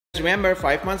remember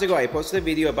 5 months ago I posted a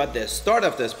video about the start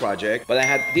of this project, but I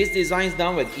had these designs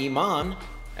done with Iman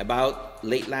about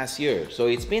late last year. So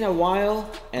it's been a while,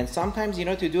 and sometimes, you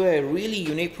know, to do a really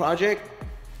unique project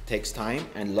takes time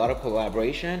and a lot of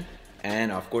collaboration,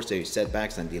 and of course there's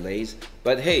setbacks and delays,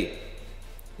 but hey,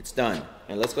 it's done.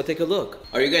 And let's go take a look.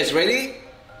 Are you guys ready?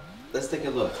 Let's take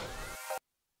a look.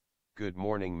 Good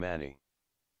morning, Manny.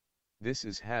 This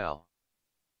is Hal.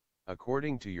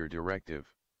 According to your directive,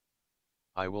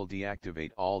 I will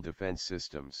deactivate all defense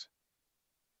systems.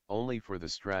 Only for the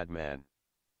Stradman,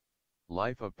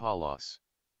 Life of Palos,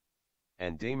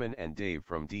 and Damon and Dave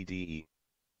from DDE.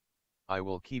 I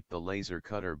will keep the laser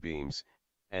cutter beams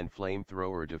and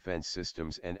flamethrower defense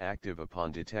systems and active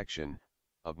upon detection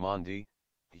of Mondi,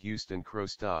 Houston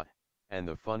Crosta, and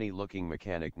the funny-looking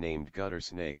mechanic named Gutter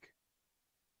Snake.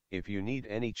 If you need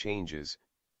any changes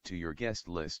to your guest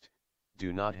list,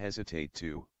 do not hesitate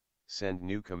to send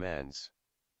new commands.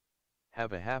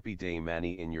 Have a happy day,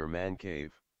 Manny, in your man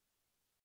cave.